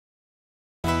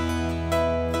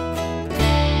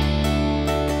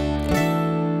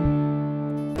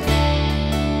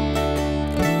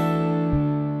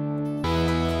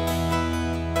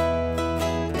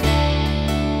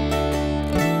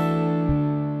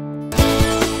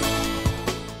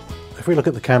If we look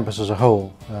at the campus as a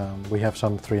whole, we have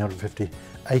some 350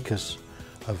 acres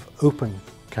of open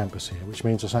campus here, which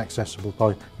means it's accessible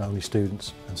by not only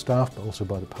students and staff but also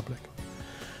by the public.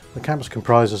 The campus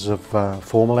comprises of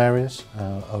formal areas,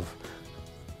 of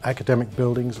academic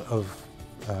buildings, of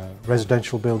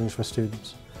residential buildings for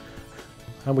students,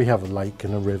 and we have a lake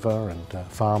and a river and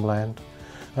farmland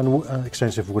and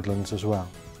extensive woodlands as well.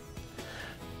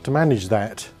 To manage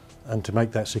that and to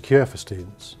make that secure for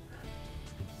students,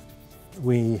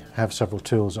 we have several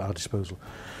tools at our disposal.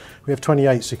 We have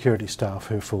 28 security staff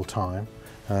who are full-time.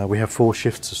 We have 4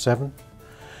 shifts of 7,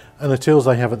 and the tools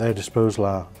they have at their disposal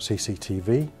are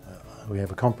CCTV. We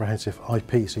have a comprehensive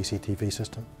IP CCTV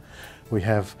system. We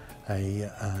have a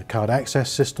card access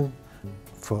system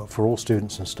for all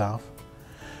students and staff.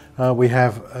 We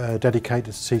have a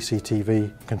dedicated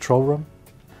CCTV control room,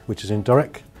 which is in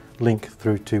direct link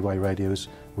through two-way radios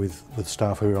with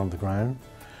staff who are on the ground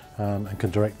and can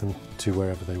direct them to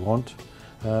wherever they want.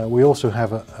 We also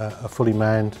have a fully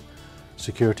manned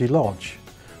security lodge,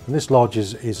 and this lodge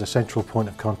is a central point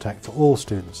of contact for all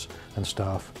students and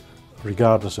staff,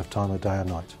 regardless of time of day or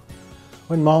night.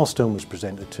 When Milestone was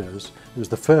presented to us, it was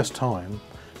the first time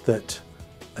that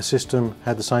a system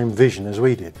had the same vision as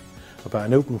we did, about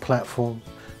an open platform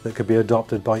that could be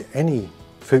adopted by any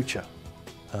future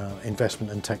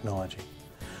investment in technology.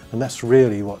 And that's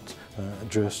really what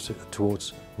drew us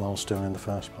towards Milestone in the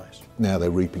first place. Now they're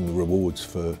reaping the rewards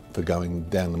for going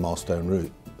down the Milestone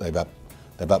route. They've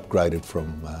upgraded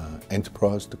from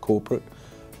Enterprise to Corporate.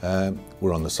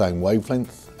 We're on the same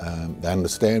wavelength. They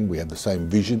understand we have the same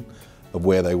vision of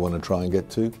where they want to try and get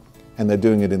to, and they're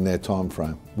doing it in their time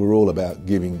frame. We're all about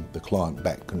giving the client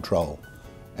back control,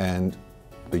 and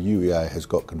the UEA has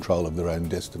got control of their own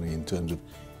destiny in terms of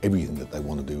everything that they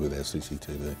want to do with their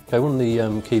CCTV. Okay, one of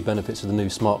the key benefits of the new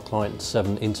Smart Client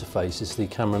 7 interface is the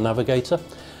camera navigator.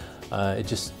 It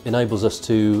just enables us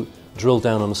to drill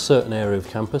down on a certain area of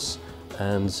campus,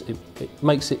 and it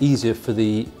makes it easier for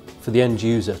the end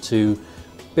user to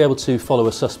be able to follow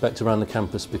a suspect around the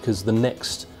campus, because the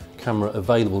next camera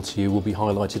available to you will be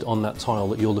highlighted on that tile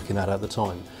that you're looking at the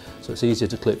time. So it's easier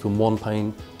to click from one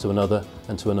pane to another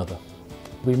and to another.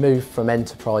 We moved from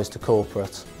Enterprise to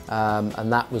Corporate,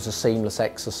 and that was a seamless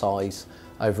exercise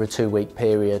over a 2-week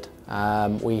period.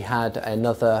 We had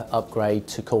another upgrade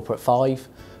to Corporate 5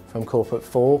 from Corporate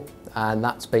 4, and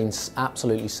that's been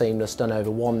absolutely seamless, done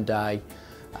over 1 day,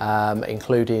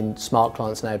 including smart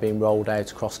clients now being rolled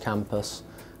out across campus.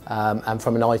 And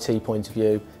from an IT point of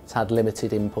view, it's had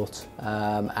limited input,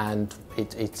 and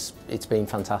it's been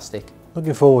fantastic.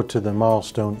 Looking forward to the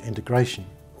Milestone integration.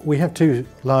 We have 2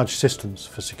 large systems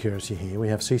for security here. We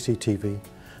have CCTV,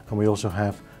 and we also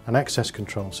have an access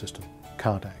control system,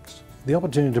 CardAx. The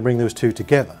opportunity to bring those 2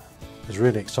 together is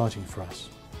really exciting for us.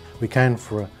 We can,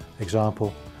 for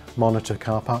example, monitor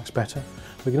car parks better.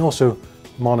 We can also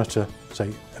monitor,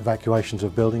 say, evacuations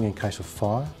of building in case of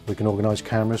fire. We can organise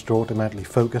cameras to automatically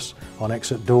focus on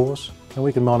exit doors, and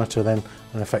we can monitor then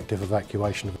an effective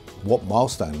evacuation. What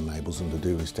Milestone enables them to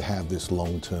do is to have this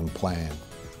long-term plan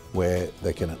where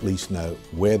they can at least know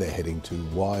where they're heading to,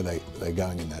 why they're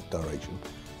going in that direction,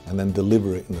 and then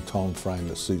deliver it in the time frame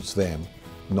that suits them,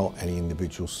 not any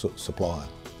individual supplier.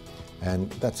 And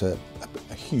that's a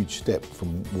huge step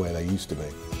from where they used to be.